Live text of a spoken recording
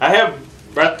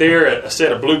have right there a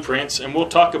set of blueprints, and we'll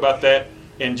talk about that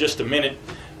in just a minute.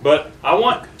 But I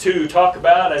want to talk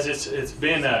about, as it's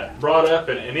been brought up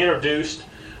and introduced,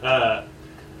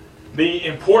 the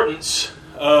importance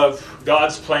of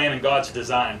God's plan and God's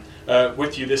design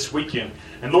with you this weekend.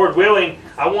 And Lord willing,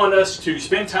 I want us to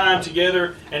spend time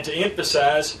together and to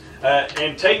emphasize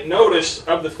and take notice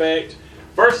of the fact,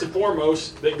 first and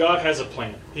foremost, that God has a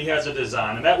plan. He has a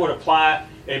design. And that would apply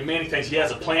in many things. He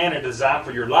has a plan and design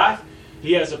for your life.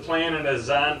 He has a plan and a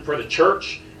design for the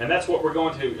church. And that's what we're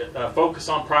going to focus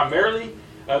on primarily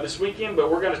this weekend.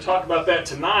 But we're going to talk about that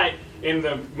tonight in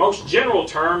the most general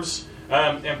terms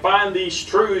and find these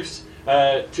truths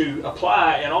to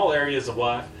apply in all areas of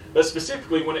life. But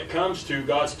specifically when it comes to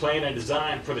God's plan and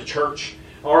design for the church,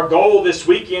 our goal this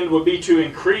weekend would be to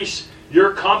increase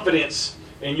your confidence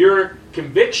and your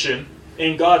conviction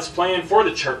in God's plan for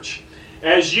the church.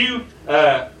 As you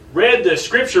read the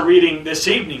scripture reading this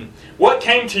evening, what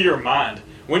came to your mind?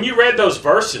 When you read those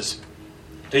verses,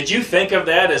 did you think of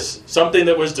that as something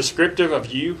that was descriptive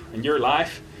of you and your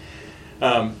life?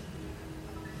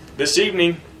 This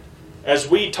evening, as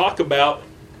we talk about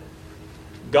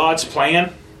God's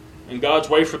plan and God's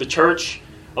way for the church,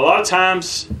 a lot of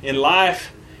times in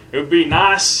life, it would be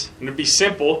nice and it would be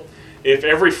simple if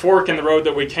every fork in the road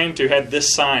that we came to had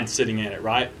this sign sitting in it,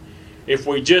 right? If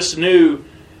we just knew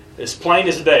as plain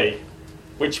as day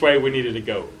which way we needed to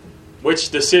go, which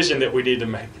decision that we need to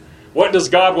make. What does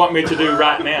God want me to do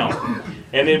right now?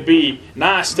 And it'd be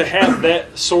nice to have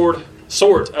that sort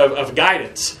of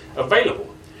guidance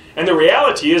available. And the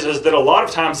reality is that a lot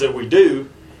of times that we do,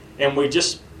 and we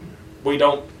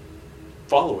don't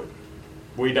follow it.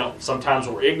 We don't. Sometimes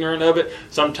we're ignorant of it.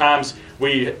 Sometimes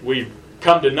we've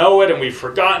come to know it and we've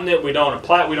forgotten it. We don't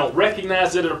apply it. We don't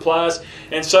recognize that it applies.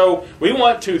 And so we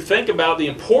want to think about the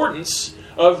importance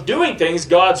of doing things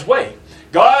God's way.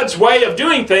 God's way of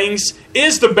doing things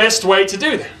is the best way to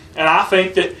do that. And I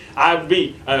think that I'd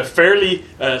be fairly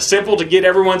simple to get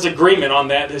everyone's agreement on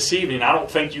that this evening. I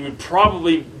don't think you would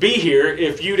probably be here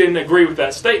if you didn't agree with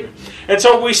that statement. And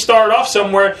so we start off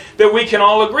somewhere that we can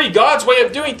all agree. God's way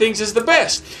of doing things is the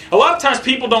best. A lot of times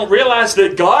people don't realize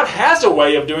that God has a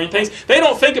way of doing things. They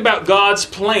don't think about God's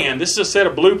plan. This is a set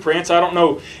of blueprints. I don't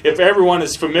know if everyone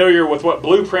is familiar with what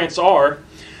blueprints are.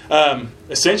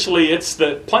 Essentially, it's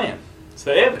the plan. It's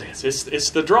the evidence. It's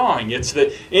the drawing. It's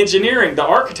the engineering, the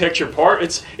architecture part.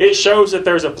 It shows that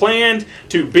there's a plan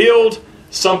to build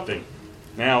something.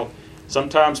 Now,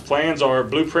 sometimes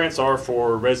blueprints are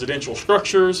for residential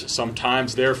structures.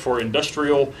 Sometimes they're for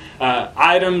industrial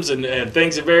items and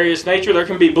things of various nature. There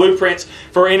can be blueprints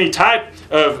for any type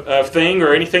of thing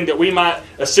or anything that we might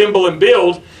assemble and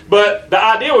build. But the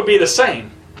idea would be the same,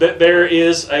 that there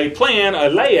is a plan, a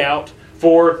layout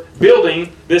for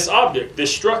building this object,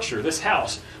 this structure, this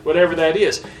house, whatever that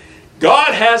is.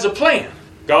 God has a plan.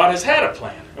 God has had a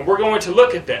plan. And we're going to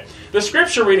look at that. The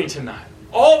scripture reading tonight.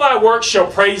 All thy works shall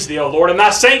praise thee, O Lord, and thy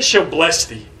saints shall bless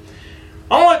thee.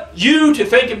 I want you to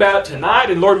think about tonight,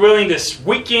 and Lord willing, this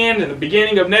weekend and the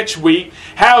beginning of next week,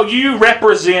 how you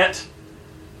represent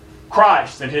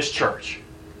Christ and His church.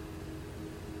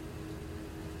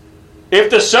 If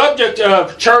the subject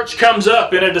of church comes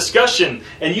up in a discussion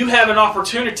and you have an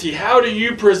opportunity, how do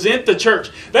you present the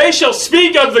church? They shall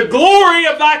speak of the glory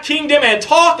of thy kingdom and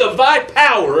talk of thy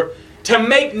power to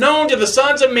make known to the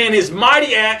sons of men His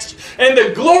mighty acts and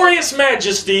the glorious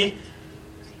majesty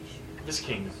of His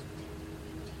kingdom.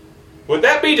 Would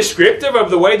that be descriptive of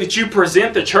the way that you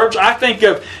present the church? I think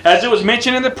of, as it was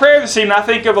mentioned in the prayer this evening, I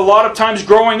think of a lot of times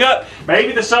growing up,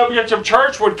 maybe the subject of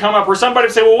church would come up, or somebody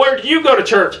would say, well, where do you go to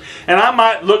church? And I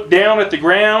might look down at the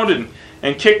ground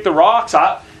and kick the rocks.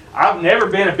 I've never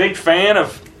been a big fan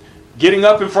of getting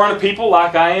up in front of people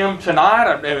like I am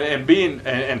tonight and being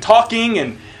and talking.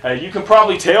 And you can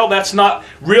probably tell that's not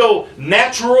real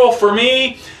natural for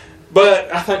me.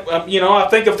 But I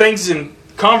think of things in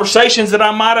conversations that I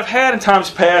might have had in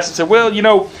times past and said, well,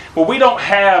 we don't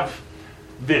have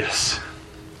this.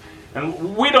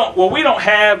 And we don't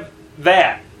have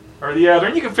that or the other.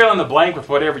 And you can fill in the blank with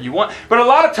whatever you want. But a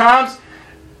lot of times,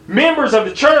 members of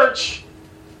the church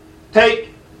take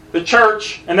the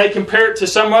church and they compare it to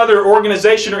some other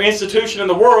organization or institution in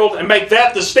the world and make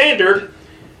that the standard.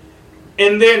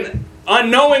 And then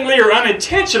unknowingly or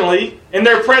unintentionally, in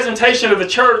their presentation of the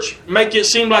church, make it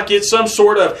seem like it's some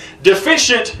sort of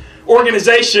deficient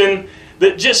organization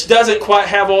that just doesn't quite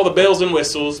have all the bells and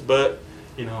whistles, but,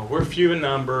 we're few in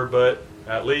number, but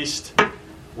at least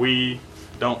we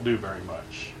don't do very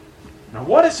much. Now,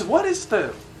 what is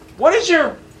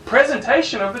your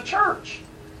presentation of the church?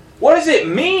 What does it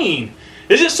mean?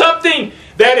 Is it something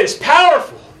that is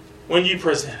powerful? when you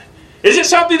present it? Is it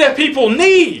something that people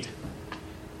need?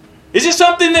 Is it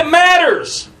something that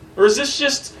matters? Or is this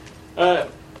just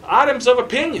items of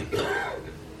opinion?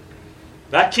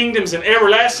 Thy kingdom's an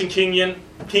everlasting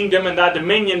kingdom, and thy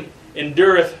dominion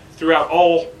endureth throughout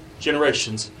all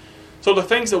generations. So the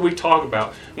things that we talk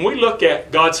about, when we look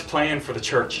at God's plan for the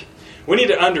church, we need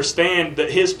to understand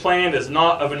that His plan is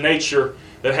not of a nature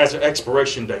that has an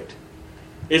expiration date.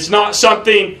 It's not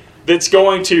something that's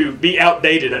going to be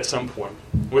outdated at some point,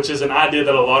 which is an idea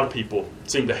that a lot of people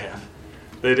seem to have.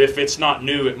 That if it's not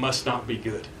new, it must not be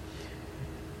good.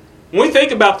 When we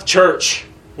think about the church,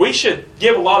 we should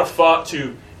give a lot of thought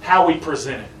to how we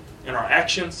present it in our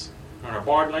actions, in our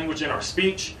body language, in our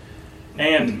speech,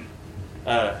 and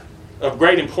of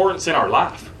great importance in our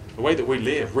life, the way that we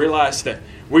live. Realize that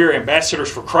we are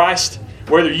ambassadors for Christ,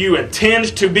 whether you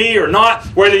intend to be or not,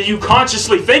 whether you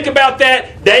consciously think about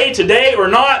that day to day or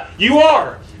not, you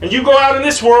are. And you go out in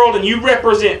this world and you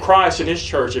represent Christ and His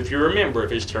church. If you're a member of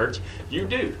His church, you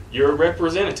do. You're a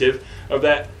representative of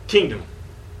that kingdom.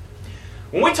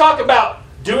 When we talk about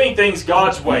doing things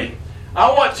God's way,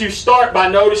 I want to start by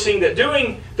noticing that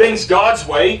doing things God's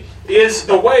way is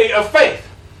the way of faith.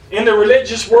 In the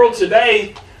religious world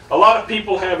today, a lot of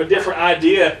people have a different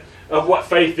idea of what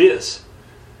faith is.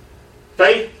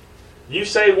 Faith, you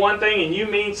say one thing and you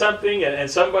mean something,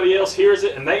 and somebody else hears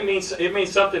it and it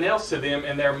means something else to them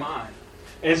in their mind.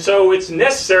 And so it's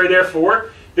necessary,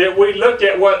 therefore, that we look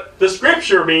at what the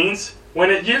Scripture means when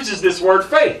it uses this word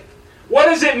faith. What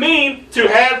does it mean to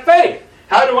have faith?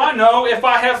 How do I know if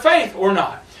I have faith or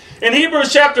not? In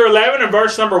Hebrews chapter 11 and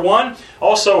verse number 1,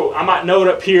 also I might note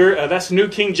up here, that's the New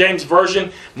King James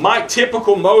Version. My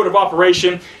typical mode of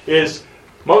operation is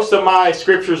most of my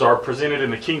scriptures are presented in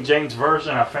the King James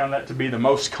Version. I found that to be the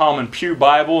most common pew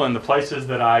Bible in the places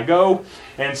that I go.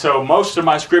 And so most of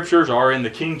my scriptures are in the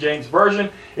King James Version.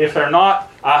 If they're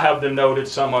not, I have them noted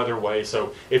some other way.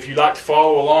 So if you'd like to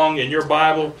follow along in your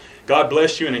Bible, God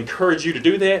bless you and encourage you to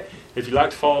do that. If you'd like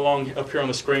to follow along up here on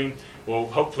the screen, well,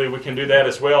 hopefully we can do that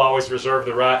as well. I always reserve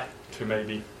the right to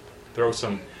maybe throw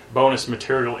some bonus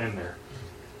material in there.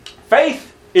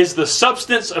 Faith is the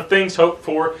substance of things hoped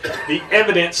for, the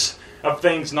evidence of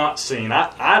things not seen.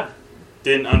 I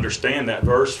didn't understand that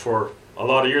verse for a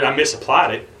lot of years. I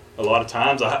misapplied it a lot of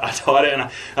times. I taught it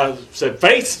and I said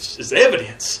faith is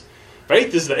evidence.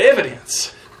 Faith is the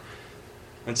evidence.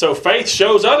 And so faith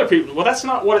shows other people. Well, that's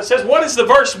not what it says. What does the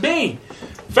verse mean?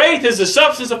 Faith is the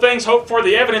substance of things hoped for,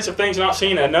 the evidence of things not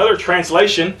seen. Another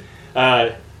translation,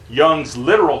 Young's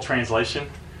literal translation,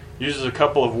 uses a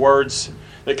couple of words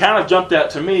that kind of jumped out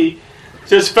to me. It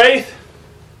says faith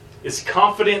is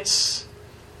confidence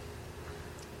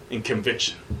and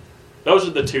conviction. Those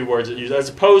are the two words it uses. As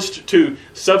opposed to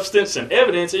substance and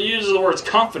evidence, it uses the words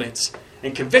confidence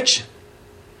and conviction.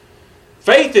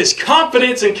 Faith is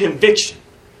confidence and conviction.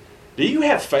 Do you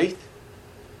have faith?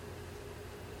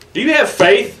 Do you have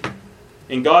faith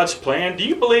in God's plan? Do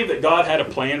you believe that God had a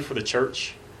plan for the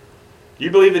church? Do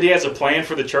you believe that He has a plan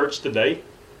for the church today? Do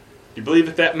you believe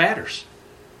that that matters?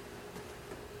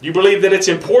 Do you believe that it's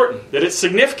important, that it's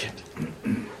significant?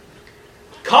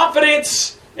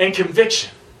 Confidence and conviction.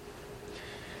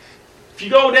 If you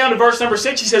go down to verse number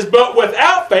 6, he says, but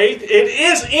without faith it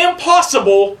is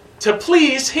impossible to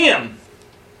please Him.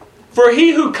 For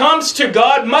he who comes to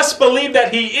God must believe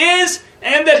that He is,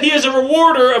 and that He is a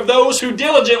rewarder of those who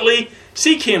diligently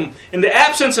seek Him. In the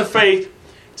absence of faith,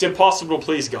 it's impossible to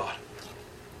please God.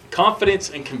 Confidence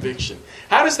and conviction.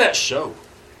 How does that show?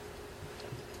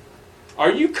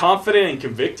 Are you confident and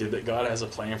convicted that God has a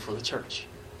plan for the church?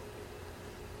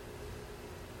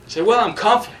 You say, well, I'm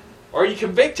confident. Or are you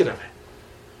convicted of it?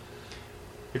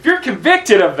 If you're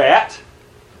convicted of that,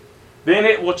 then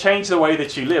it will change the way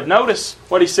that you live. Notice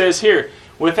what he says here.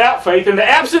 Without faith, in the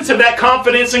absence of that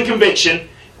confidence and conviction,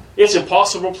 it's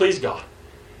impossible to please God.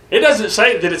 It doesn't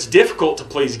say that it's difficult to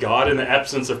please God in the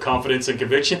absence of confidence and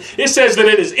conviction. It says that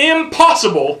it is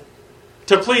impossible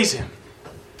to please Him.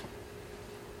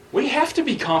 We have to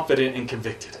be confident and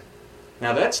convicted.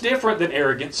 Now that's different than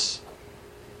arrogance.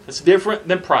 That's different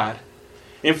than pride.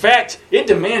 In fact, it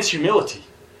demands humility.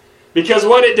 Because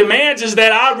what it demands is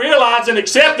that I realize and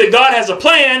accept that God has a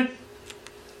plan,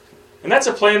 and that's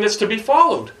a plan that's to be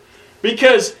followed.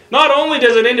 Because not only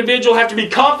does an individual have to be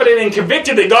confident and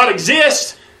convicted that God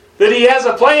exists, that He has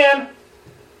a plan,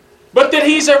 but that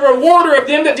He's a rewarder of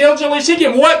them that diligently seek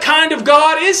Him. What kind of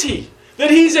God is He?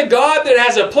 That He's a God that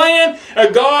has a plan,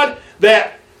 a God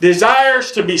that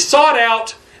desires to be sought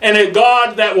out, and a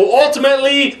God that will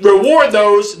ultimately reward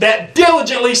those that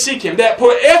diligently seek Him, that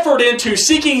put effort into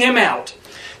seeking Him out.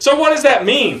 So what does that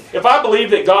mean? If I believe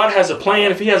that God has a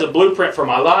plan, if He has a blueprint for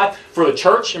my life, for the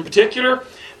church in particular,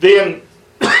 then,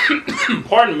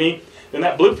 pardon me, then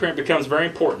that blueprint becomes very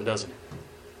important, doesn't it?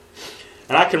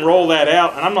 And I can roll that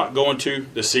out, and I'm not going to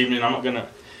this evening. I'm not going to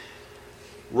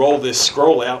roll this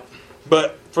scroll out.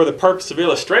 But for the purpose of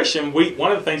illustration,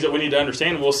 one of the things that we need to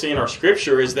understand, and we'll see in our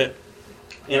Scripture, is that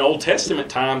in Old Testament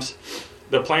times,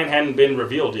 the plan hadn't been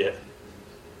revealed yet.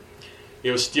 It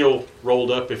was still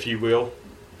rolled up, if you will,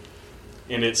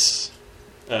 in its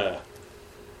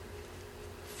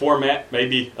format,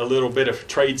 maybe a little bit of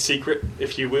trade secret,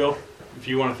 if you will, if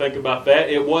you want to think about that.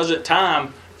 It wasn't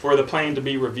time for the plan to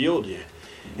be revealed yet.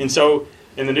 And so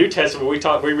in the New Testament,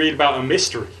 we read about a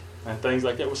mystery and things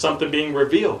like that, with something being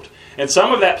revealed. And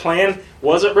some of that plan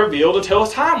wasn't revealed until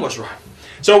the time was right.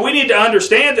 So we need to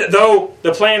understand that though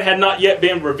the plan had not yet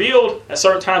been revealed at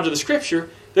certain times of the Scripture,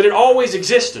 that it always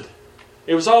existed.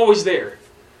 It was always there.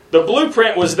 The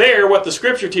blueprint was there, what the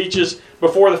Scripture teaches,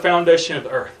 before the foundation of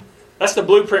the earth. That's the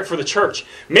blueprint for the church.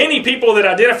 Many people that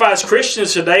identify as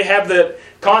Christians today have the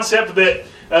concept that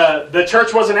the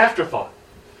church was an afterthought.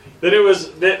 That it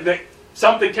was that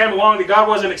something came along that God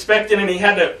wasn't expecting and He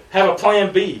had to have a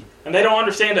plan B. And they don't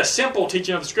understand a simple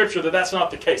teaching of the Scripture that that's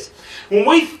not the case. When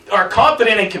we are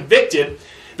confident and convicted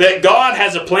that God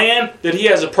has a plan, that He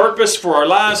has a purpose for our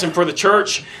lives and for the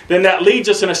church, then that leads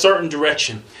us in a certain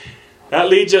direction. That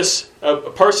leads us, a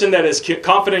person that is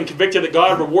confident and convicted that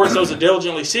God rewards those that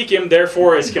diligently seek Him,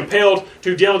 therefore is compelled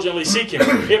to diligently seek Him.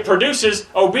 It produces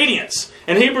obedience.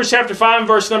 In Hebrews chapter 5,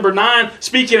 verse number 9,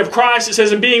 speaking of Christ, it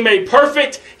says, "And being made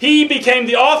perfect, He became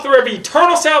the author of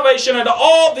eternal salvation unto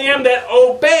all them that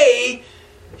obey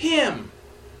Him."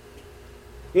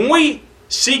 When we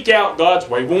seek out God's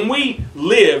way, when we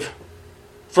live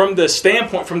from the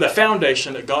standpoint, from the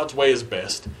foundation that God's way is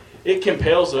best, it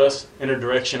compels us in a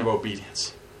direction of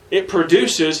obedience. It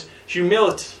produces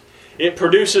humility. It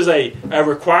produces a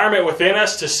requirement within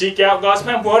us to seek out God's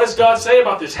plan. What does God say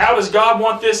about this? How does God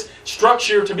want this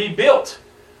structure to be built?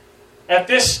 At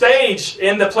this stage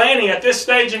in the planning, at this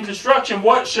stage in construction,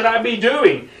 what should I be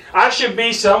doing? I should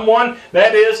be someone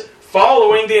that is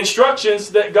following the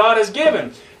instructions that God has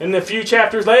given. In a few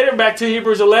chapters later, back to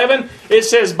Hebrews 11, it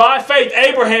says, "By faith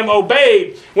Abraham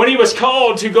obeyed when he was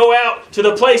called to go out to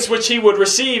the place which he would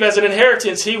receive as an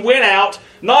inheritance. He went out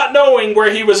not knowing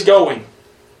where he was going."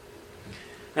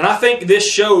 And I think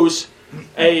this shows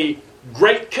a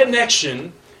great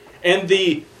connection and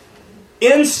the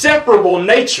inseparable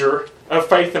nature of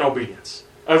faith and obedience.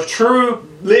 Of true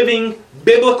living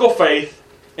biblical faith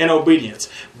and obedience.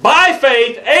 By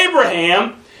faith,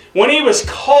 Abraham, when he was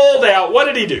called out, what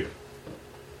did he do?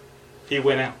 He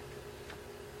went out.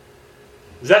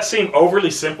 Does that seem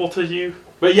overly simple to you?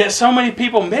 But yet so many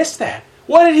people miss that.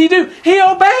 What did he do? He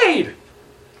obeyed.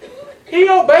 He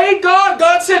obeyed God.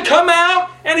 God said, "Come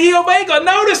out," and he obeyed God.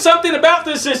 Notice something about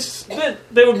this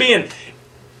that would be an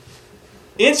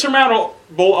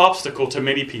insurmountable obstacle to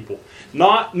many people.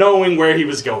 Not knowing where he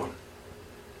was going.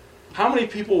 How many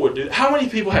people would do that? How many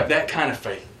people have that kind of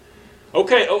faith?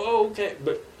 Okay, okay,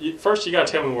 but first you got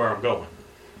to tell me where I'm going.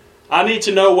 I need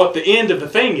to know what the end of the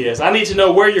thing is. I need to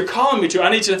know where you're calling me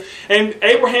to. And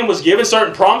Abraham was given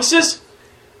certain promises,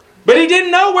 but he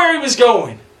didn't know where he was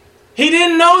going. He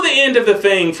didn't know the end of the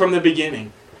thing from the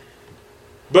beginning.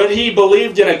 But he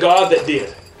believed in a God that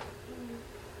did.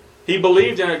 He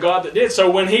believed in a God that did. So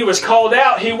when he was called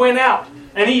out, he went out.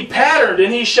 And he patterned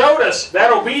and he showed us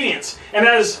that obedience. And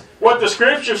as what the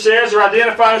Scripture says or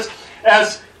identifies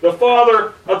as the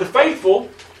father of the faithful,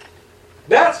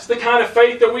 that's the kind of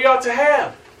faith that we ought to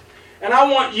have. And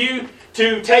I want you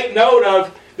to take note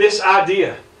of this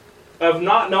idea of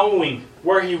not knowing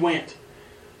where he went.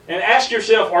 And ask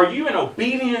yourself, are you an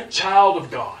obedient child of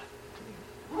God?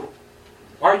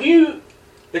 Are you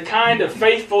the kind of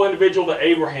faithful individual that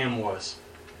Abraham was?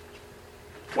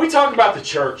 We talk about the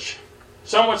church.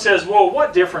 Someone says, well,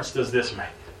 what difference does this make?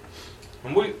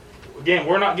 And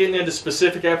we're not getting into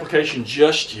specific application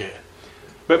just yet.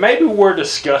 But maybe we're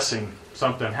discussing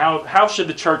something. How should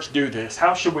the church do this?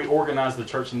 How should we organize the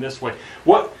church in this way?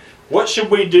 What should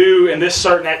we do in this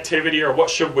certain activity, or what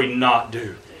should we not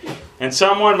do? And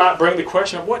someone might bring the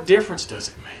question of what difference does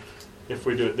it make if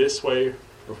we do it this way or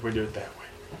if we do it that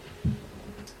way?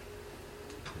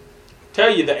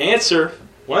 Tell you the answer,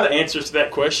 one of the answers to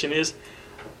that question is,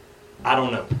 I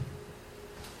don't know.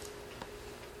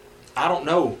 I don't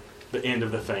know the end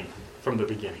of the thing from the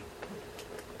beginning.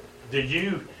 Do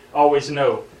you always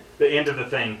know the end of the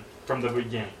thing from the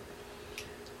beginning?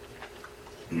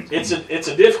 It's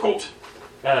a difficult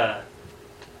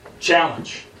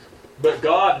challenge, but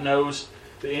God knows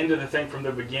the end of the thing from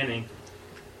the beginning.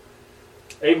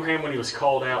 Abraham, when he was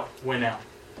called out, went out.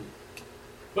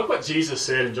 Look what Jesus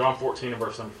said in John 14 and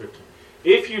verse number 15.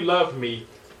 If you love me,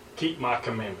 keep my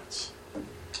commandments.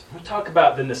 We talk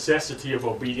about the necessity of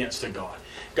obedience to God.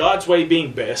 God's way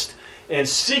being best, and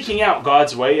seeking out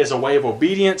God's way as a way of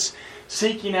obedience,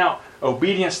 seeking out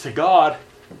obedience to God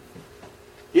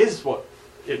is what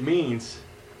it means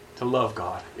to love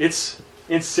God. It's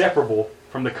inseparable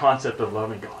from the concept of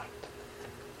loving God.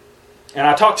 And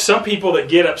I talk to some people that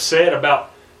get upset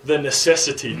about the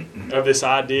necessity of this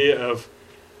idea of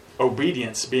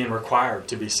obedience being required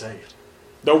to be saved.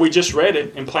 Though we just read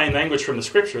it in plain language from the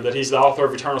Scripture that He's the author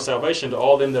of eternal salvation to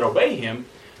all them that obey Him,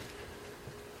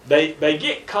 they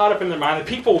get caught up in their mind. The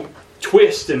people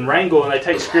twist and wrangle and they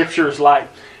take Scriptures like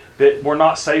that we're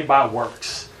not saved by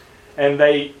works. And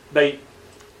they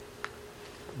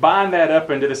bind that up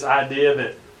into this idea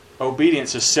that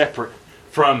obedience is separate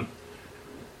from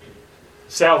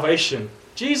salvation.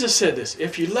 Jesus said this,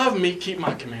 if you love me, keep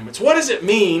my commandments. What does it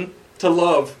mean to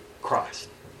love Christ?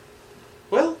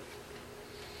 Well,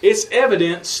 it's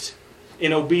evidenced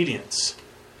in obedience.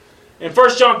 In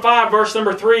 1 John 5, verse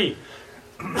number 3,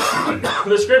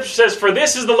 the Scripture says, for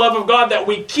this is the love of God, that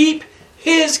we keep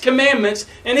His commandments,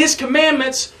 and His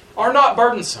commandments are not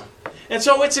burdensome. And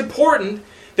so it's important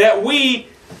that we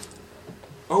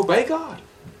obey God.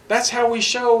 That's how we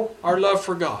show our love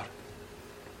for God.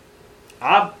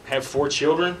 I have 4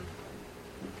 children.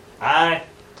 I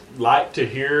like to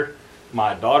hear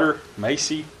my daughter,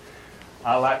 Macy,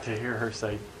 I like to hear her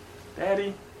say,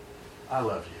 Daddy, I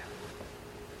love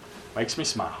you. Makes me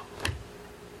smile.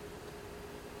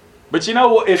 But you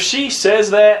know, if she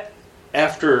says that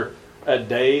after a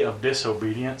day of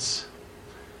disobedience,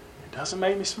 it doesn't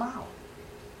make me smile.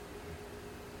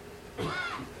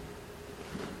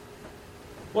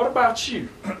 What about you?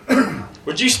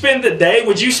 Would you spend the day,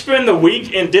 would you spend the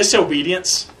week in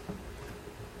disobedience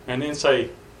and then say,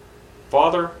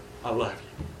 Father, I love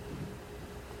you?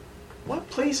 What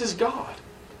pleases God?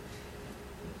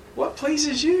 What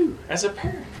pleases you as a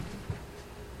parent?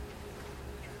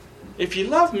 If you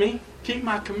love me, keep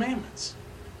my commandments.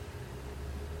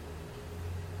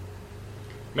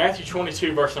 Matthew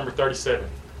 22, verse number 37.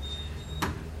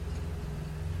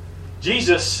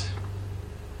 Jesus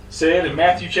said in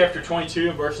Matthew chapter 22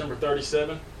 and verse number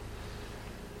 37,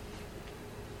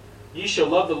 ye shall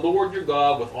love the Lord your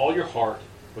God with all your heart,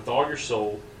 with all your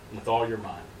soul, and with all your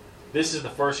mind. This is the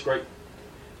first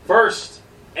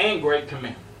and great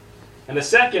commandment. And the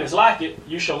second is like it,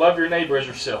 you shall love your neighbor as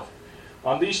yourself.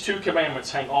 On these 2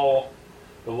 commandments hang all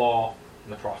the law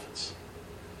and the prophets.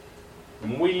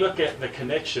 And when we look at the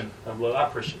connection of love, I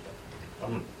appreciate that.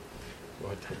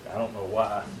 I don't know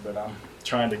why, but I'm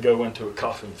trying to go into a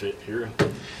coughing fit here.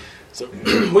 So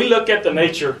we look at the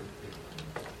nature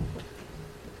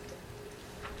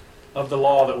of the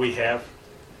law that we have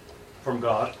from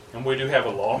God, and we do have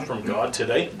a law from God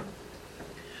today.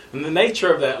 And the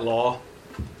nature of that law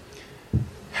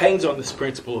hangs on this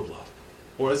principle of love.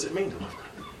 What does it mean to love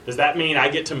God? Does that mean I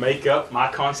get to make up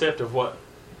my concept of what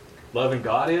loving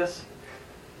God is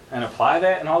and apply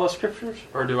that in all the Scriptures?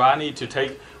 Or do I need to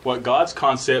take what God's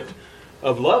concept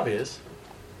of love is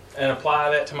and apply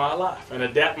that to my life and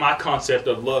adapt my concept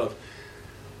of love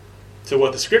to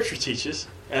what the Scripture teaches,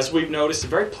 as we've noticed in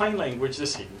very plain language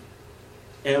this evening,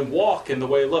 and walk in the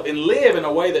way of love and live in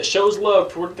a way that shows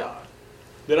love toward God,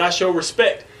 that I show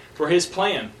respect for His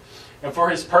plan and for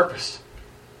His purpose.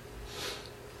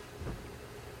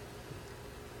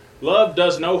 Love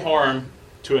does no harm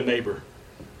to a neighbor.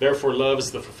 Therefore, love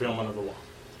is the fulfillment of the law.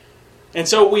 And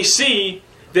so we see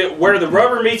that where the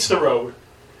rubber meets the road,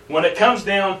 when it comes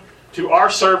down to our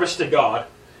service to God,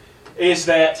 is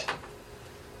that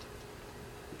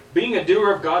being a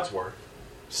doer of God's word,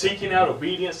 seeking out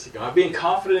obedience to God, being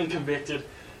confident and convicted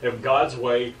of God's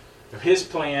way, of His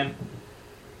plan,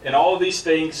 and all of these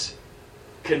things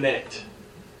connect.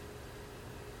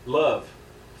 Love,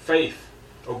 faith,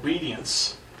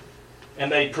 obedience.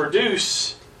 And they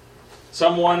produce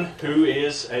someone who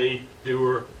is a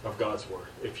doer of God's word,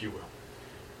 if you will.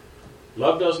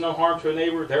 Love does no harm to a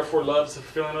neighbor, therefore love is the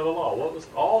fulfilling of the law. What was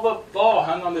all the law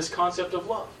hung on this concept of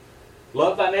love?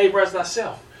 Love thy neighbor as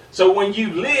thyself. So when you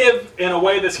live in a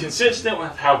way that's consistent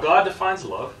with how God defines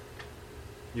love,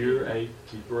 you're a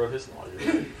keeper of His law.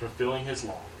 You're fulfilling His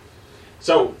law.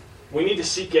 So we need to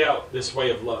seek out this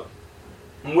way of love.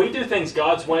 When we do things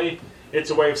God's way, it's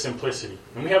a way of simplicity.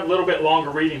 And we have a little bit longer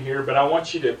reading here, but I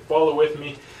want you to follow with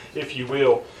me, if you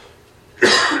will,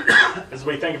 as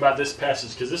we think about this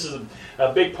passage, because this is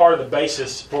a big part of the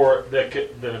basis for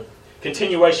the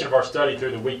continuation of our study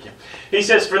through the weekend. He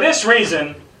says, for this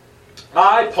reason,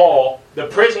 I, Paul, the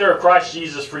prisoner of Christ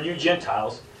Jesus for you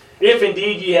Gentiles, if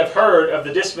indeed ye have heard of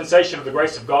the dispensation of the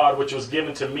grace of God which was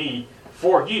given to me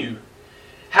for you,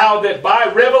 how that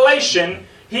by revelation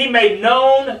he made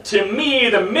known to me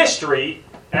the mystery,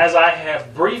 as I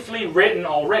have briefly written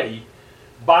already,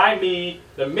 by me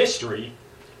the mystery,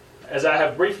 as I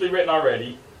have briefly written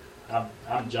already,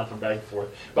 I'm jumping back and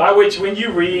forth, by which when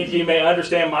you read ye may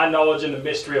understand my knowledge in the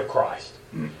mystery of Christ,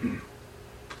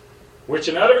 which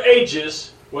in other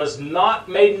ages was not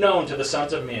made known to the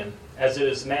sons of men, as it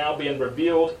is now being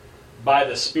revealed by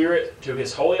the Spirit to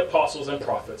his holy apostles and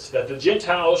prophets, that the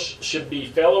Gentiles should be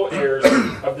fellow heirs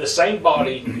of the same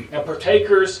body and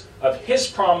partakers of his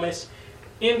promise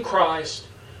in Christ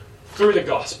through the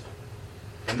gospel.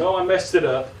 And though I messed it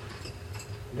up,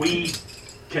 we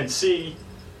can see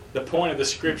the point of the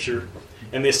Scripture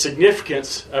and the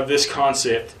significance of this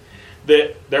concept,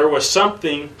 that there was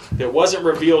something that wasn't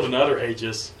revealed in other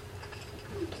ages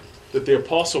that the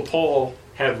Apostle Paul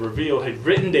had revealed, had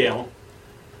written down.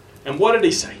 And what did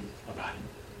he say about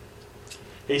it?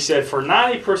 He said, for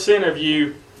 90% of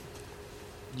you,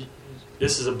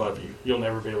 this is above you. You'll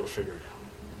never be able to figure it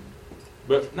out.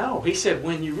 But no, he said,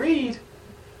 when you read,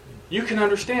 you can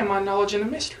understand my knowledge in the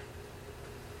mystery.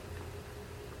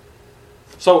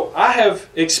 So I have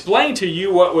explained to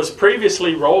you what was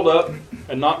previously rolled up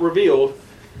and not revealed.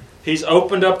 He's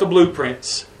opened up the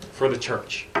blueprints for the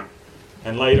church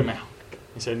and laid them out.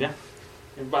 He said, yeah,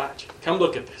 invite you. Come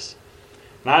look at this.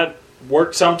 And I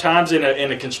worked sometimes in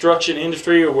a construction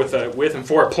industry or with and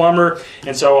for a plumber.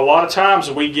 And so a lot of times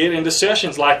we get into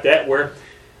sessions like that where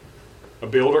a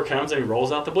builder comes and he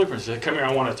rolls out the blueprints. He says, come here,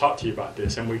 I want to talk to you about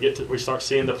this. And we start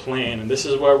seeing the plan. And this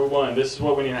is where we want. This is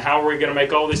what we need. How are we going to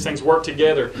make all these things work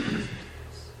together?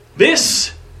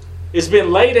 This has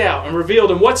been laid out and revealed.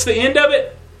 And what's the end of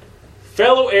it?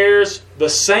 Fellow heirs, the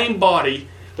same body.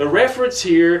 The reference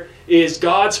here is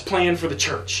God's plan for the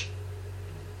church.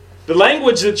 The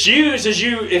language that's used is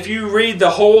if you read the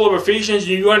whole of Ephesians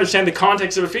and you understand the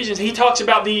context of Ephesians, he talks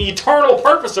about the eternal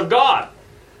purpose of God.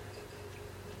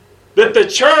 That the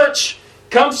church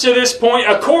comes to this point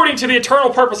according to the eternal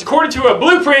purpose, according to a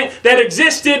blueprint that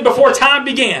existed before time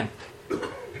began.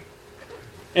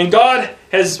 And God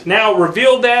has now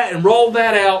revealed that and rolled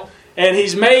that out, and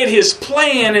he's made his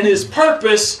plan and his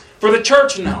purpose for the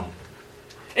church known.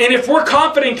 And if we're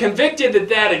confident and convicted that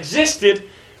that existed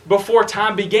before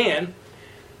time began,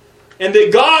 and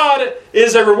that God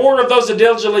is a rewarder of those that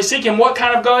diligently seek him, what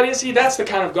kind of God is he? That's the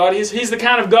kind of God he is. He's the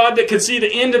kind of God that can see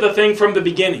the end of the thing from the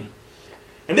beginning.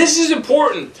 And this is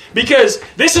important because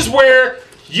this is where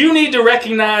you need to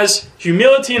recognize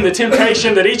humility and the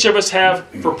temptation that each of us have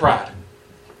for pride.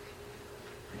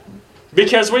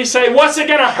 Because we say, what's it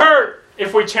going to hurt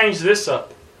if we change this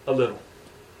up a little?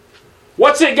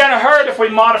 What's it going to hurt if we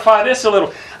modify this a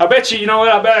little? I bet you know what?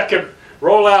 I bet I could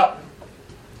roll out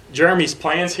Jeremy's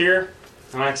plans here.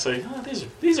 And I can say, oh,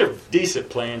 these are decent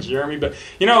plans, Jeremy. But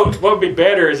you know what would be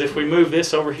better is if we move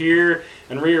this over here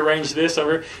and rearrange this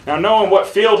over here. Now, knowing what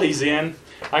field he's in,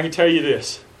 I can tell you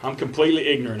this. I'm completely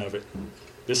ignorant of it.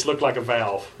 This looked like a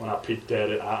valve when I peeked at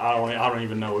it. I don't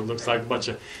even know. It looks like a bunch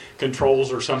of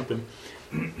controls or something.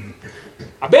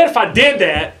 I bet if I did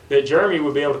that Jeremy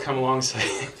would be able to come along and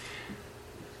say,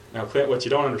 now, Clint, what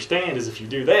you don't understand is if you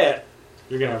do that,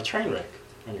 you're going to have a train wreck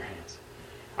on your hands.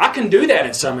 I can do that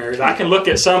in some areas. I can look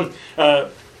at some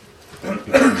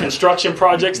construction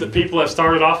projects that people have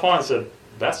started off on and said,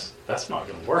 that's not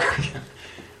going to work.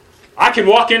 I can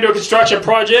walk into a construction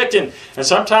project and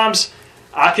sometimes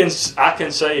I can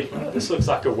say, well, this looks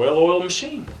like a well-oiled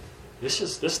machine.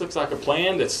 This looks like a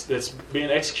plan that's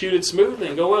being executed smoothly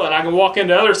and go well. And I can walk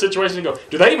into other situations and go,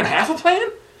 do they even have a plan?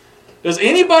 Does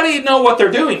anybody know what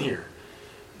they're doing here?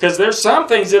 Because there's some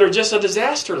things that are just a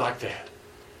disaster like that.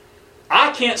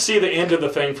 I can't see the end of the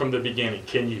thing from the beginning.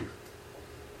 Can you?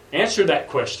 Answer that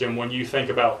question when you think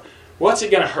about, what's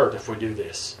it going to hurt if we do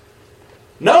this?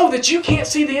 Know that you can't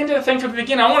see the end of the thing from the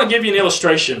beginning. I want to give you an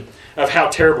illustration of how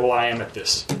terrible I am at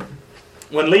this.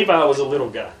 When Levi was a little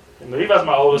guy, and Levi's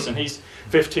my oldest, and he's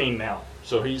 15 now,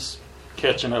 so he's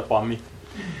catching up on me.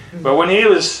 But when he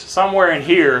was somewhere in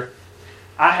here,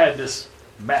 I had this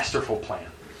masterful plan.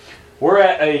 We're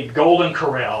at a Golden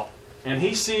Corral, and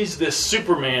he sees this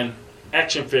Superman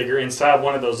action figure inside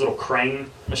one of those little crane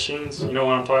machines. You know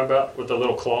what I'm talking about? With the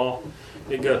little claw.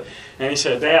 And he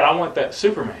said, Dad, I want that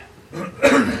Superman.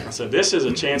 I said, this is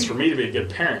a chance for me to be a good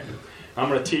parent. I'm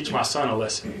going to teach my son a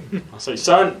lesson. I say,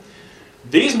 son,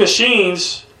 these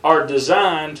machines are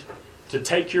designed to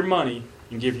take your money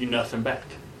and give you nothing back.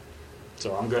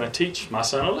 So I'm going to teach my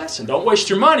son a lesson. Don't waste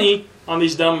your money on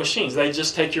these dumb machines. They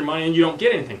just take your money and you don't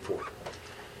get anything for it.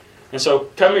 And so,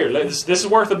 come here. This is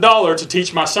worth $1 to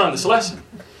teach my son this lesson.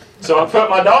 So I put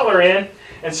my dollar in,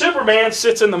 and Superman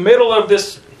sits in the middle of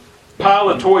this pile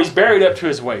of toys buried up to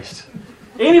his waist.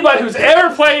 Anybody who's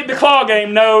ever played the claw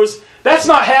game knows that's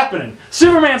not happening.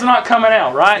 Superman's not coming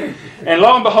out, right? And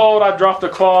lo and behold, I drop the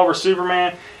claw over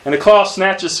Superman, and the claw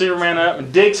snatches Superman up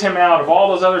and digs him out of all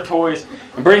those other toys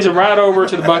and brings him right over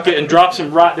to the bucket and drops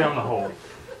him right down the hole.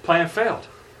 Plan failed.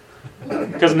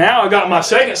 Because now I got my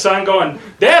second son going,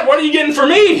 Dad, what are you getting for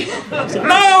me? I said,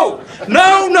 no.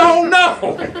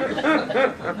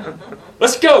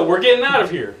 Let's go. We're getting out of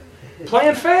here.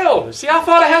 Plan failed. See, I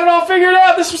thought I had it all figured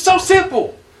out. This was so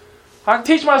simple. I can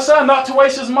teach my son not to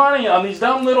waste his money on these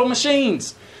dumb little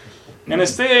machines. And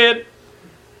instead,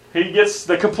 he gets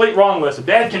the complete wrong lesson.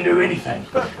 Dad can do anything.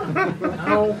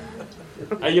 No.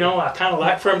 I kind of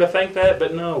like for him to think that,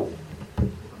 but no.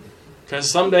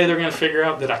 Because someday they're going to figure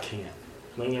out that I can't.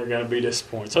 Then they're going to be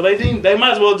disappointed. So they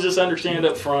might as well just understand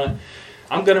up front,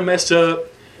 I'm going to mess up.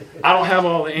 I don't have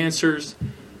all the answers.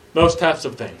 Those types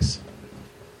of things.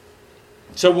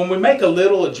 So when we make a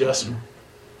little adjustment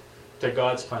to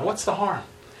God's plan, what's the harm?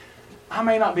 I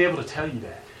may not be able to tell you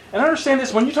that. And understand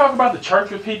this, when you talk about the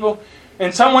church with people,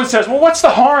 and someone says, well, what's the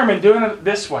harm in doing it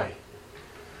this way?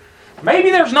 Maybe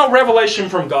there's no revelation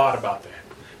from God about that.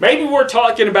 Maybe we're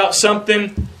talking about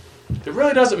something that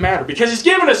really doesn't matter, because He's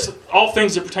given us all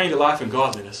things that pertain to life and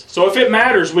godliness. So if it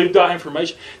matters, we've got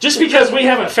information. Just because we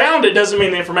haven't found it doesn't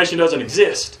mean the information doesn't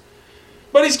exist.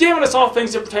 But He's given us all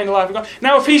things that pertain to life and godliness.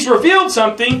 Now if He's revealed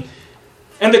something,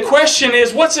 and the question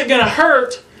is, what's it going to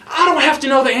hurt? I don't have to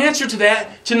know the answer to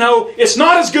that to know it's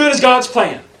not as good as God's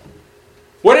plan.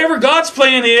 Whatever God's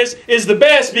plan is the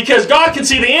best, because God can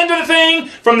see the end of the thing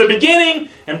from the beginning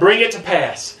and bring it to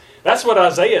pass. That's what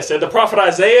Isaiah said. The prophet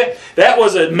Isaiah, that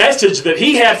was a message that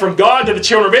he had from God to the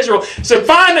children of Israel. He said,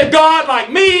 find a God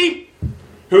like me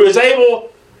who is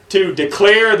able to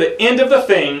declare the end of the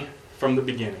thing from the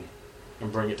beginning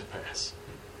and bring it to pass.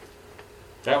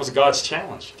 That was God's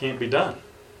challenge. Can't be done.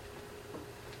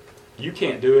 You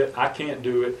can't do it. I can't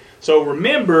do it. So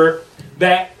remember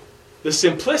that the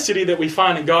simplicity that we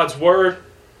find in God's Word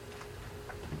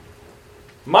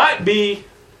might be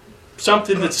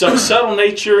something that's of subtle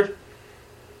nature,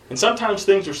 and sometimes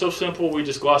things are so simple we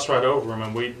just gloss right over them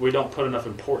and we don't put enough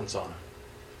importance on them.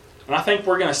 And I think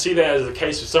we're going to see that as the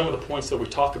case with some of the points that we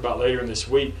talk about later in this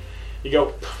week. You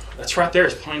go, that's right there,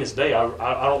 it's plain as day.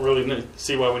 I don't really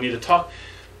see why we need to talk.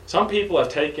 Some people have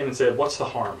taken and said, what's the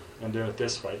harm in doing it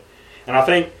this way? And I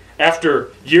think after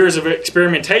years of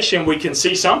experimentation, we can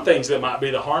see some things that might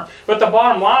be the harm. But the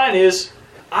bottom line is,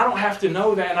 I don't have to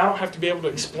know that, and I don't have to be able to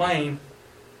explain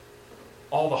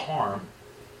all the harm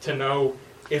to know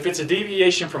if it's a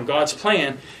deviation from God's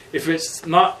plan. If it's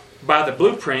not by the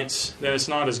blueprints, then it's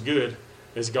not as good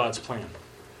as God's plan.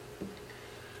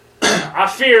 I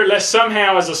fear lest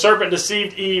somehow, as the serpent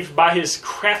deceived Eve by his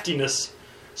craftiness,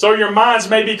 so your minds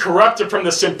may be corrupted from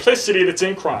the simplicity that's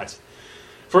in Christ.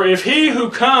 For if he who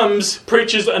comes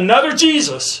preaches another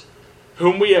Jesus,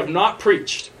 whom we have not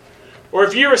preached, or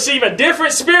if you receive a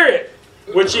different spirit,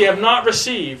 which ye have not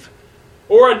received,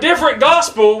 or a different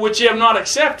gospel, which ye have not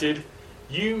accepted,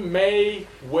 you may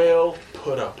well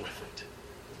put up with it.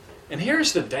 And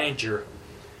here's the danger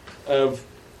of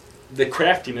the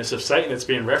craftiness of Satan that's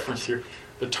being referenced here.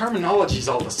 The terminology is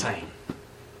all the same.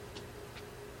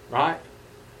 Right?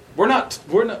 They're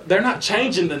not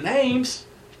changing the names.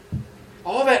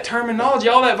 All that terminology,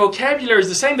 all that vocabulary is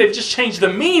the same. They've just changed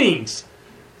the meanings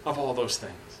of all those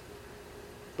things.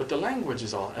 But the language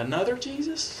is all. Another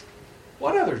Jesus?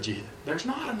 What other Jesus? There's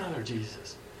not another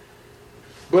Jesus.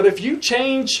 But if you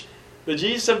change the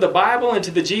Jesus of the Bible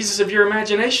into the Jesus of your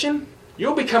imagination,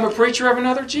 you'll become a preacher of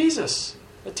another Jesus.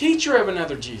 A teacher of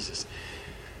another Jesus.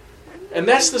 And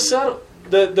that's the subtle.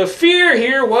 The fear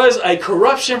here was a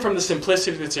corruption from the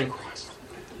simplicity that's in Christ.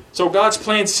 So God's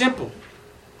plan's simple.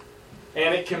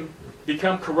 And it can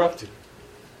become corrupted.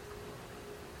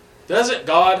 Doesn't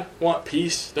God want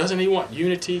peace? Doesn't He want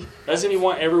unity? Doesn't He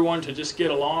want everyone to just get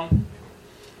along?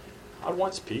 God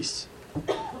wants peace.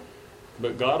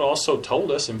 But God also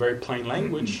told us in very plain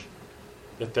language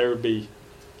that there would be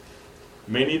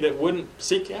many that wouldn't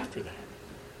seek after that.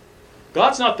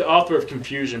 God's not the author of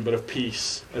confusion, but of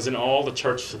peace, as in all the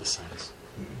churches of the saints.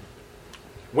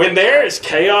 When there is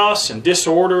chaos and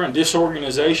disorder and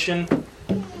disorganization,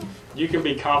 you can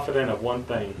be confident of one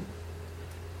thing.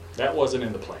 That wasn't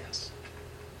in the plans.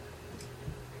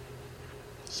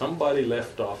 Somebody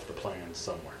left off the plans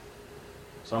somewhere.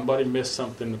 Somebody missed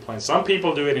something in the plan. Some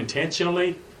people do it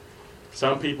intentionally.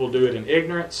 Some people do it in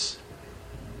ignorance.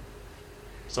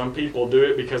 Some people do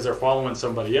it because they're following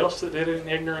somebody else that did it in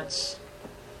ignorance.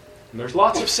 And there's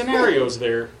lots of scenarios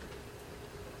there.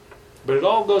 But it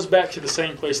all goes back to the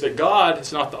same place, that God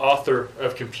is not the author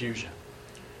of confusion.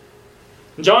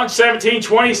 In John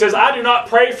 17:20 says, I do not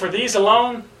pray for these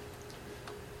alone,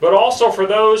 but also for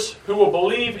those who will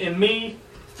believe in me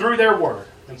through their word.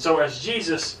 And so as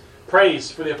Jesus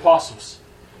prays for the apostles,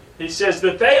 he says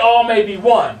that they all may be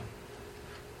one.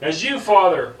 As you,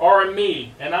 Father, are in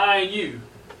me, and I in you,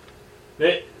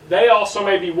 that they also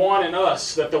may be one in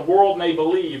us, that the world may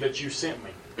believe that you sent me.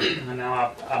 And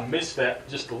now I missed that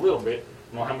just a little bit.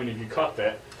 I don't know how many of you caught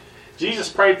that. Jesus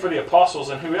prayed for the apostles,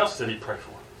 and who else did he pray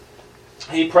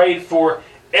for? He prayed for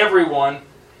everyone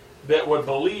that would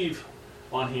believe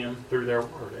on him through their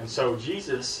word. And so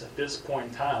Jesus, at this point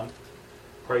in time,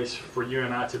 prays for you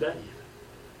and I today,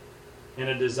 in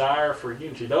a desire for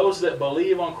unity. Those that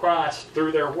believe on Christ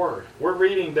through their word. We're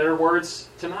reading their words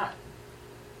tonight.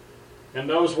 And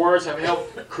those words have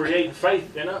helped create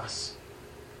faith in us.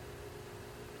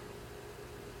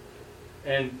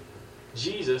 And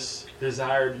Jesus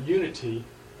desired unity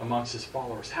amongst his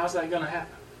followers. How's that going to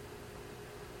happen?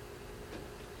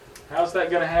 How's that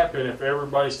going to happen if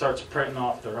everybody starts printing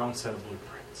off their own set of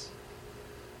blueprints?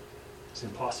 It's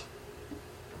impossible.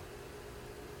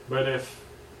 But if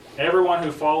everyone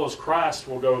who follows Christ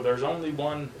will go, there's only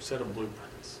one set of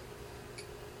blueprints,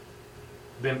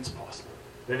 then it's possible.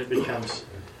 Then it becomes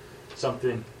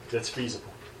something that's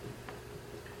feasible.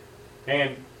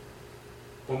 And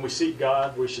when we seek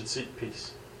God, we should seek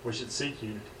peace. We should seek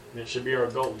unity. And it should be our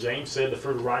goal. James said the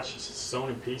fruit of righteousness is sown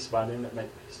in peace by them that make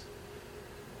peace.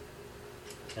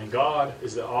 And God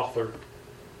is the author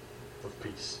of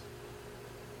peace.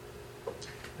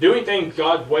 Doing things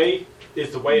God's way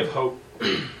is the way of hope.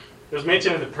 It was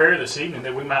mentioned in the prayer this evening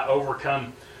that we might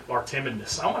overcome our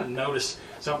timidness. I want to notice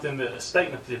something, a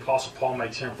statement that the Apostle Paul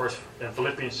makes here in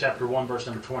Philippians chapter 1, verse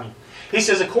number 20. He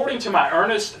says, according to my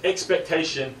earnest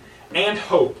expectation and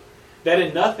hope, that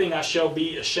in nothing I shall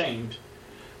be ashamed,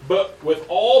 but with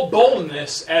all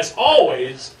boldness, as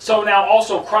always, so now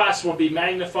also Christ will be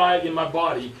magnified in my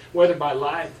body, whether by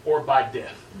life or by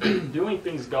death. Doing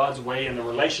things God's way in the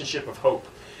relationship of hope.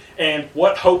 And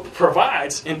what hope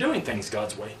provides in doing things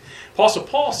God's way. Apostle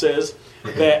Paul says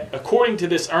that according to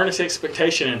this earnest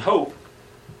expectation and hope,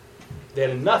 that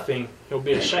in nothing he'll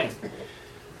be ashamed.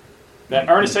 That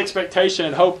earnest expectation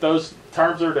and hope, those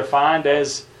terms are defined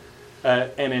as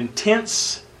an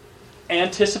intense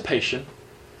anticipation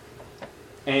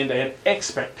and an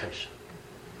expectation.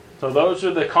 So those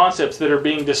are the concepts that are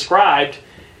being described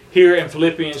here in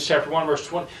Philippians chapter 1, verse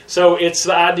 20. So it's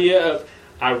the idea of,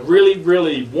 I really,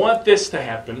 really want this to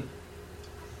happen.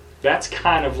 That's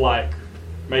kind of like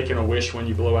making a wish when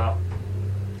you blow out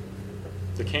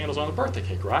the candles on the birthday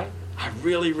cake, right? I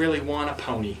really, really want a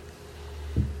pony.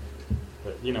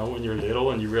 But, you know, when you're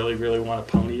little and you really, really want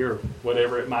a pony or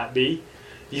whatever it might be,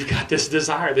 you've got this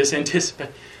desire, this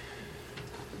anticipation.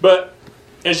 But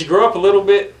as you grow up a little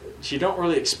bit, you don't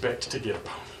really expect to get a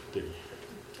pony, do you?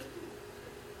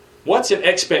 What's an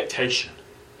expectation?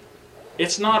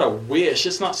 It's not a wish.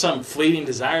 It's not some fleeting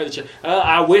desire that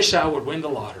I wish I would win the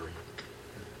lottery.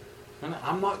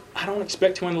 I don't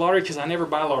expect to win the lottery because I never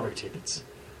buy lottery tickets.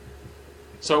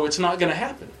 So it's not going to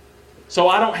happen. So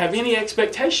I don't have any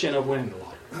expectation of winning the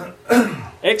lottery.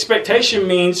 Expectation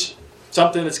means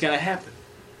something that's going to happen.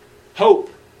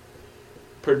 Hope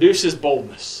produces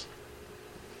boldness.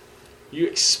 You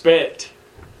expect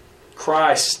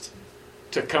Christ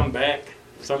to come back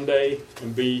someday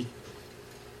and be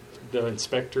the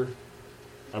inspector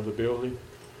of the building.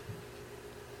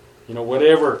 You know,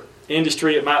 whatever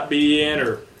industry it might be in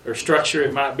or structure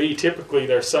it might be, typically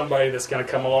there's somebody that's going to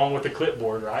come along with a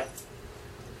clipboard, right?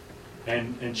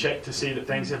 And check to see that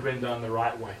things have been done the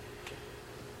right way.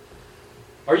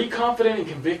 Are you confident and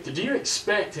convicted? Do you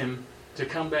expect him to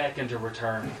come back and to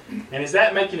return? And is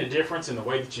that making a difference in the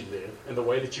way that you live, in the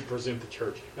way that you present the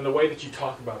church, in the way that you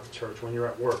talk about the church when you're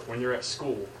at work, when you're at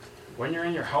school, when you're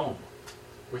in your home,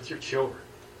 with your children?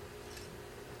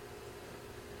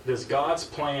 Does God's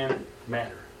plan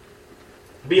matter?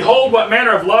 Behold, what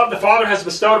manner of love the Father has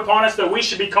bestowed upon us, that we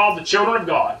should be called the children of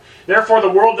God. Therefore the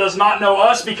world does not know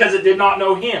us, because it did not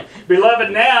know him.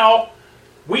 Beloved, now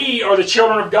we are the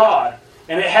children of God,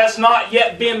 and it has not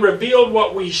yet been revealed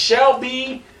what we shall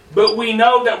be, but we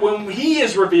know that when he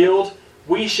is revealed,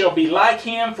 we shall be like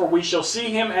him, for we shall see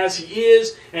him as he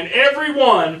is. And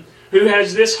everyone who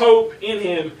has this hope in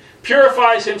him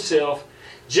purifies himself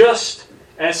just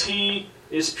as he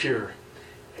is pure.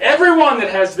 Everyone that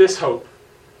has this hope,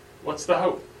 what's the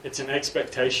hope? It's an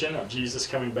expectation of Jesus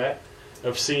coming back,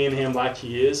 of seeing him like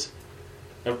he is.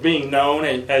 of being known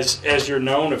as you're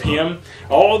known of Him.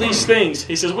 All these things.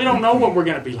 He says, we don't know what we're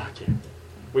going to be like yet.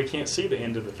 We can't see the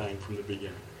end of the thing from the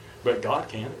beginning. But God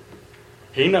can.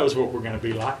 He knows what we're going to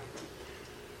be like.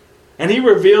 And He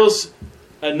reveals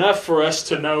enough for us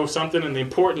to know something, and the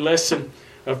important lesson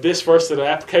of this verse, the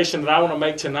application that I want to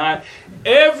make tonight.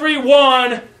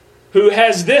 Everyone who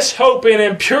has this hope in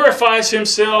Him purifies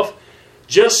himself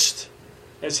just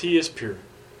as He is pure.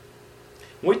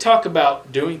 When we talk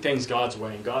about doing things God's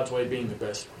way, and God's way being the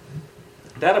best way,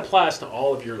 that applies to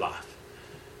all of your life.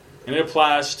 And it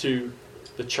applies to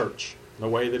the church, the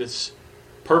way that it's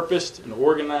purposed and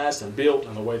organized and built,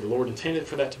 and the way the Lord intended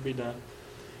for that to be done.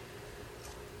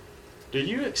 Do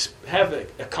you have a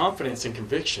confidence and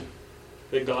conviction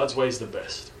that God's way is the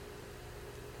best?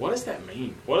 What does that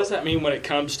mean? What does that mean when it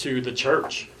comes to the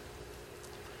church?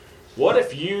 What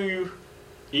if you,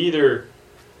 either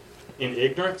in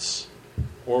ignorance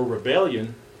or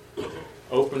rebellion,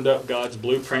 opened up God's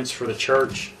blueprints for the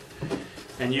church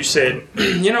and you said,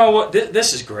 you know what,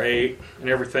 this is great and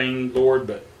everything, Lord,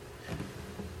 but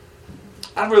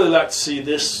I'd really like to see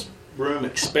this room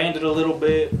expanded a little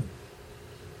bit,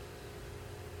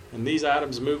 and these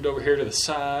items moved over here to the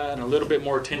side, and a little bit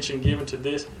more attention given to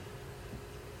this.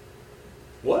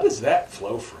 What does that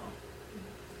flow from?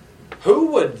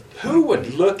 Who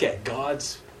would look at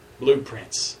God's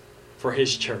blueprints for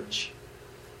His church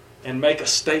and make a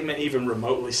statement even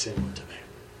remotely similar to that?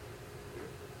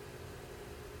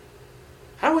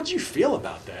 How would you feel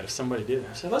about that if somebody did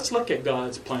that? So let's look at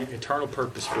God's plan, eternal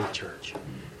purpose for the church.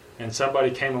 And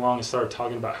somebody came along and started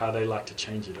talking about how they like to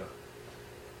change it up.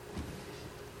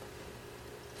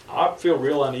 I feel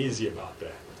real uneasy about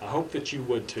that. I hope that you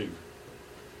would too.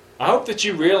 I hope that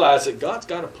you realize that God's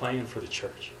got a plan for the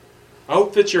church. I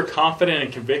hope that you're confident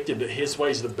and convicted that His way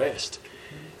is the best.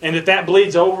 And that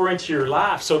bleeds over into your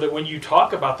life so that when you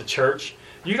talk about the church,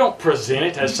 you don't present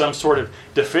it as some sort of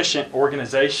deficient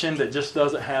organization that just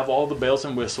doesn't have all the bells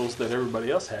and whistles that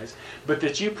everybody else has, but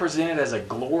that you present it as a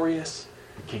glorious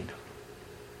kingdom.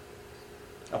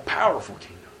 A powerful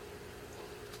kingdom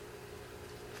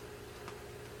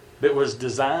that was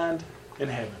designed in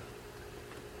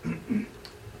heaven.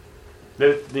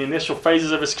 The initial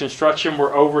phases of its construction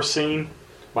were overseen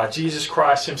by Jesus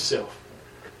Christ Himself.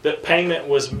 That payment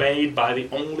was made by the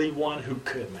only one who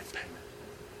could make payment.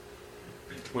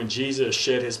 When Jesus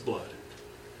shed His blood.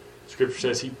 Scripture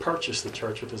says He purchased the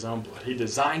church with His own blood. He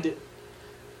designed it,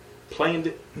 planned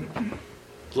it,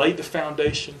 laid the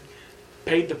foundation,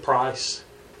 paid the price,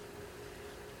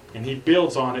 and He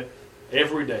builds on it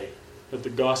every day that the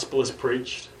gospel is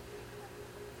preached.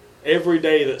 Every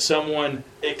day that someone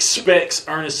expects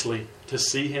earnestly to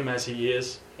see Him as He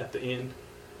is at the end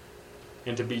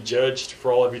and to be judged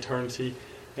for all of eternity,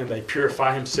 and they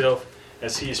purify Himself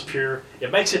as He is pure.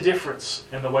 It makes a difference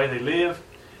in the way they live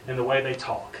and the way they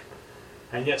talk.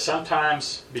 And yet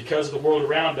sometimes, because of the world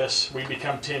around us, we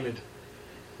become timid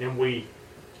and we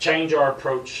change our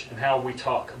approach and how we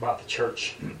talk about the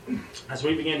church. As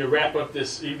we begin to wrap up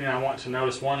this evening, I want to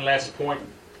notice one last point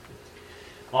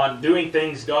on doing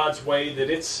things God's way, that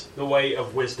it's the way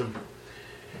of wisdom.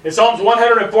 In Psalms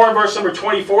 104, verse number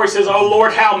 24, He says, O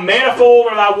Lord, how manifold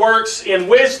are Thy works! In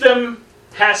wisdom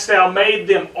hast Thou made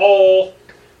them all.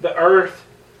 The earth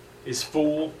is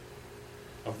full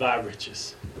of Thy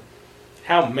riches.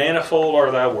 How manifold are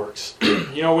Thy works.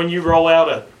 You know, when you roll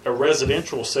out a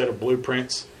residential set of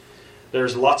blueprints,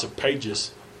 there's lots of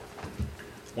pages.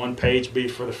 One page be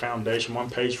for the foundation, one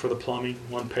page for the plumbing,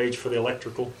 one page for the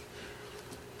electrical.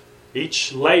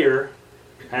 Each layer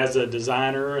has a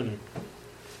designer and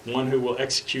one who will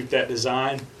execute that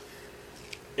design.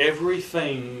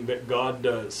 Everything that God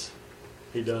does,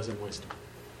 He does in wisdom.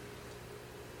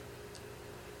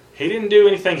 He didn't do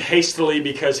anything hastily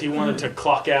because He wanted to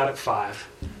clock out at 5.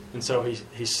 And so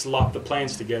he slopped the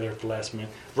plans together at the last minute.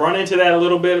 Run into that a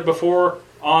little bit before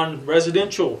on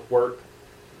residential work.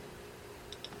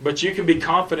 But you can be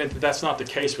confident that that's not the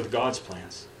case with God's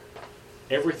plans.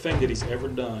 Everything that He's ever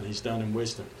done, He's done in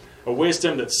wisdom. A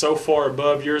wisdom that's so far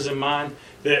above yours and mine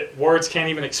that words can't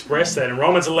even express that. In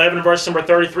Romans 11, verse number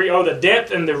 33, oh, the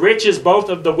depth and the riches both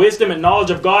of the wisdom and knowledge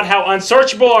of God, how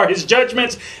unsearchable are His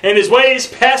judgments and His ways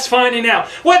past finding out.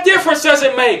 What difference does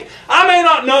it make? I may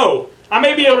not know. I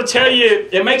may be able to tell you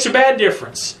it makes a bad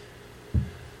difference.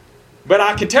 But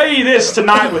I can tell you this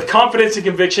tonight with confidence and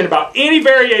conviction about any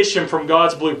variation from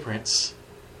God's blueprints.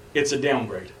 It's a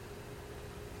downgrade.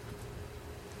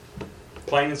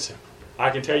 Plain and simple. I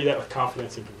can tell you that with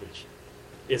confidence and conviction.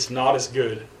 It's not as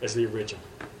good as the original.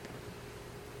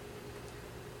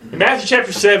 In Matthew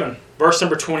chapter 7, verse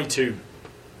number 22,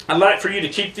 I'd like for you to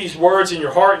keep these words in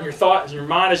your heart and your thought and your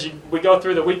mind as we go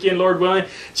through the weekend, Lord willing.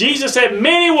 Jesus said,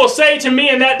 many will say to me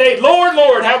in that day, Lord,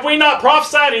 Lord, have we not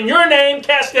prophesied in your name,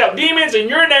 cast out demons in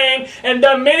your name, and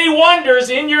done many wonders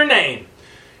in your name?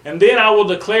 And then I will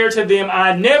declare to them,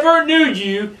 I never knew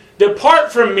you.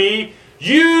 Depart from me,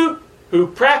 you who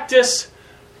practice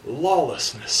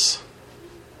lawlessness.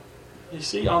 You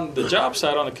see, on the job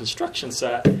site, on the construction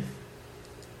site,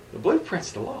 the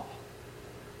blueprint's the law.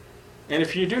 And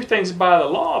if you do things by the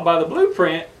law, by the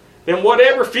blueprint, then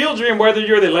whatever field you're in, whether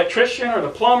you're the electrician or the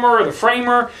plumber or the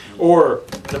framer or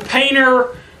the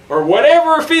painter or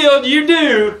whatever field you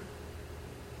do,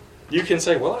 you can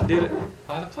say, well, I did it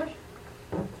by the plan.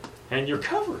 And you're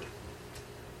covered.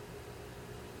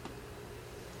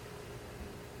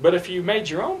 But if you made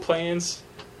your own plans,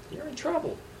 you're in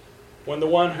trouble. When the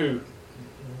one who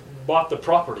bought the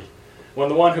property, when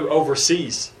the one who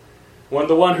oversees, when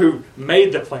the one who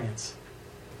made the plans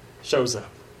shows up,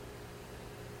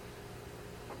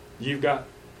 you've got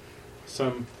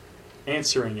some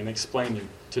answering and explaining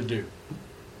to do.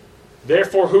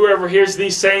 Therefore, whoever hears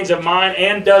these sayings of mine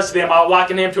and does them, I'll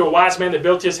liken him to a wise man that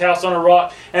built his house on a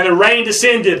rock, and the rain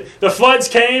descended, the floods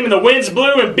came, and the winds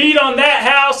blew and beat on that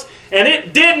house, and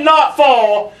it did not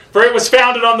fall, for it was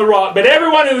founded on the rock. But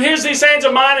everyone who hears these sayings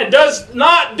of mine and does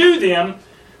not do them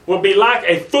will be like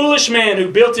a foolish man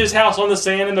who built his house on the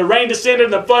sand, and the rain descended,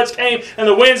 and the floods came, and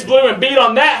the winds blew and beat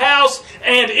on that house,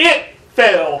 and it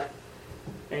fell,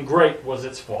 and great was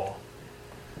its fall.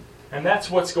 And that's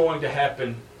what's going to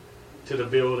happen to the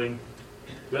building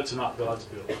that's not God's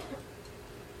building.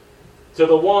 To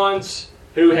the ones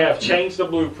who have changed the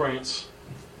blueprints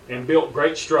and built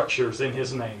great structures in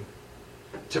His name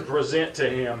to present to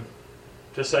Him,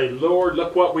 to say, Lord,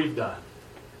 look what we've done.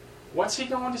 What's He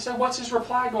going to say? What's His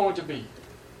reply going to be?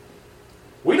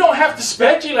 We don't have to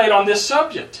speculate on this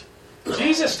subject.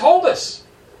 Jesus told us.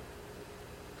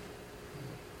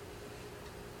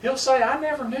 He'll say, I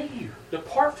never knew you.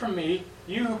 Depart from me,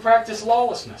 you who practice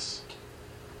lawlessness.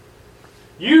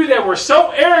 You that were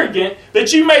so arrogant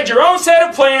that you made your own set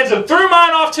of plans and threw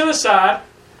mine off to the side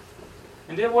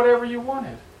and did whatever you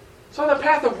wanted. So the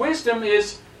path of wisdom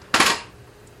is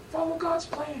follow God's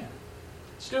plan.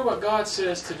 Let's do what God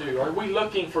says to do. Are we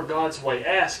looking for God's way?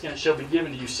 Ask, and it shall be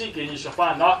given to you. Seek, and you shall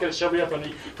find. Knock, and it shall be opened to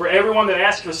you. For everyone that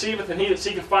asketh receiveth, and he that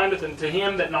seeketh findeth, and to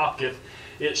him that knocketh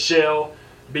it shall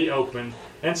be opened.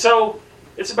 And so,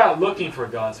 it's about looking for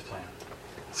God's plan.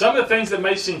 Some of the things that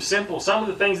may seem simple, some of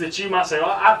the things that you might say,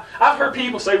 well, I've heard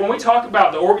people say, when we talk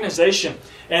about the organization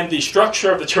and the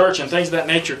structure of the church and things of that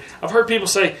nature, I've heard people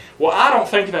say, well, I don't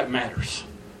think that matters.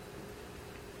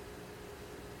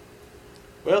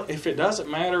 Well, if it doesn't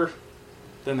matter,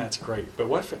 then that's great. But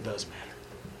what if it does matter?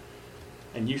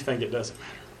 And you think it doesn't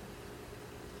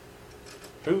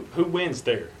matter? Who wins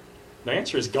there? The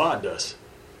answer is God does.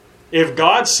 If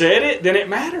God said it, then it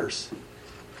matters.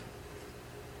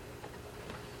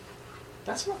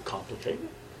 That's not complicated.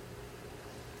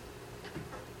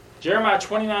 Jeremiah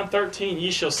 29:13,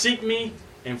 ye shall seek me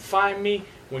and find me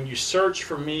when you search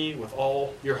for me with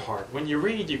all your heart. When you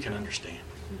read, you can understand.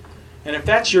 And if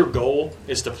that's your goal,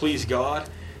 is to please God,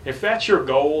 if that's your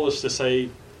goal is to say,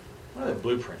 what do the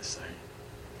blueprints say?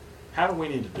 How do we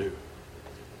need to do?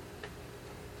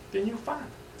 Then you'll find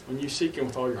it when you seek Him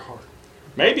with all your heart.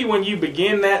 Maybe when you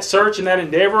begin that search and that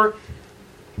endeavor,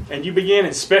 and you begin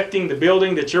inspecting the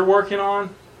building that you're working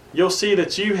on, you'll see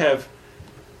that you have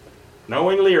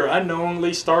knowingly or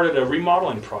unknowingly started a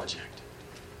remodeling project.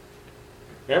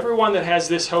 Everyone that has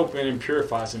this hope in Him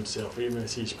purifies himself, even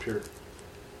as He's pure.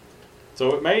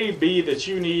 So it may be that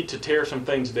you need to tear some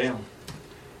things down,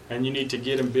 and you need to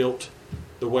get them built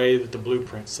the way that the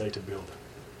blueprints say to build them.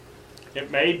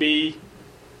 It may be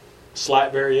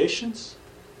slight variations,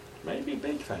 it may be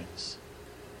big things.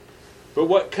 But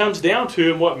what comes down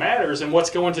to and what matters and what's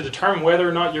going to determine whether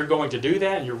or not you're going to do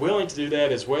that and you're willing to do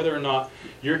that is whether or not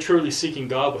you're truly seeking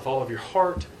God with all of your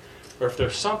heart, or if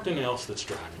there's something else that's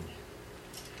driving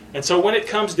you. And so when it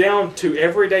comes down to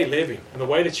everyday living and the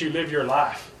way that you live your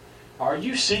life, are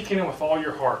you seeking Him with all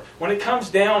your heart? When it comes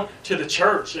down to the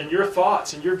church and your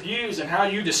thoughts and your views and how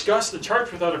you discuss the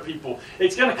church with other people,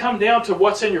 it's going to come down to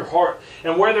what's in your heart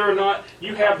and whether or not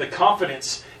you have the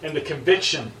confidence and the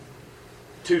conviction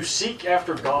to seek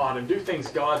after God and do things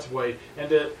God's way and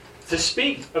to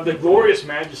speak of the glorious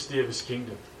majesty of His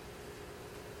kingdom.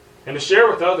 And to share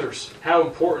with others how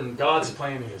important God's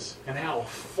plan is and how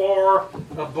far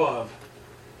above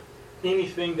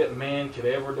anything that man could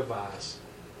ever devise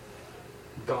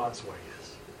God's way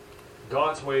is.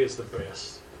 God's way is the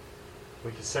best.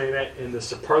 We can say that in the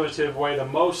superlative way, the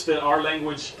most that our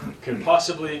language can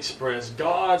possibly express.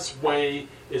 God's way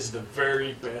is the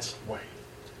very best way.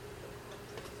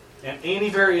 And any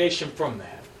variation from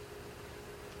that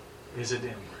is a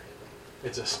downgrade.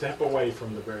 It's a step away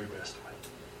from the very best way.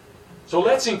 So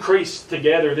let's increase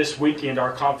together this weekend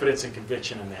our confidence and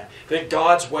conviction in that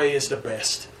God's way is the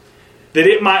best. That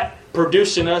it might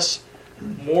produce in us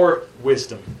more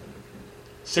wisdom.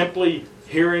 Simply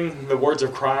hearing the words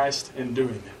of Christ and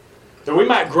doing them. That we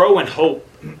might grow in hope.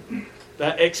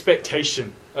 That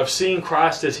expectation of seeing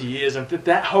Christ as He is. And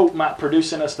that hope might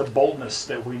produce in us the boldness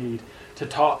that we need to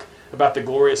talk about the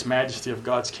glorious majesty of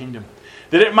God's kingdom.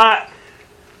 That it might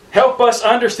help us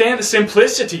understand the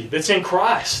simplicity that's in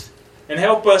Christ. And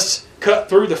help us cut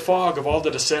through the fog of all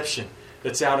the deception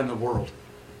that's out in the world.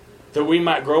 That we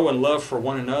might grow in love for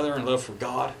one another and love for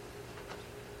God.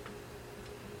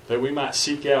 That we might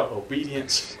seek out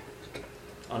obedience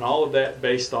on all of that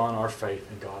based on our faith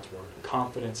in God's Word.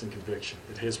 Confidence and conviction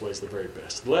that His way is the very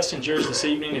best. The lesson's yours this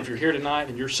evening. If you're here tonight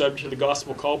and you're subject to the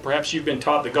gospel call, perhaps you've been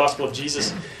taught the gospel of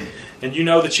Jesus and you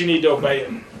know that you need to obey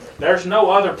it. There's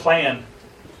no other plan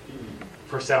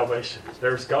for salvation.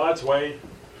 There's God's way,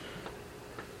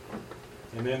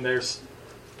 and then there's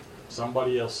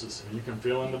somebody else's. You can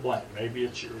fill in the blank. Maybe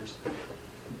it's yours.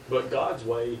 But God's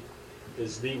way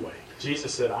is the way.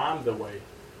 Jesus said, I'm the way,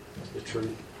 the truth,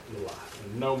 and the life.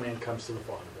 And no man comes to the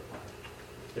Father but by me.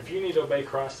 If you need to obey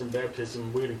Christ in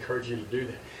baptism, we would encourage you to do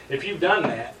that. If you've done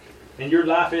that, and your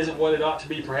life isn't what it ought to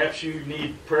be, perhaps you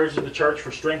need prayers of the church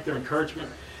for strength or encouragement.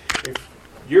 If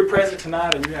you're present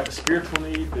tonight and you have a spiritual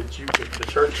need that the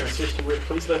church can assist you with,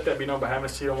 please let that be known by having a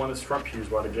seat on one of those front pews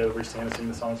while together we stand and sing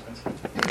the songs.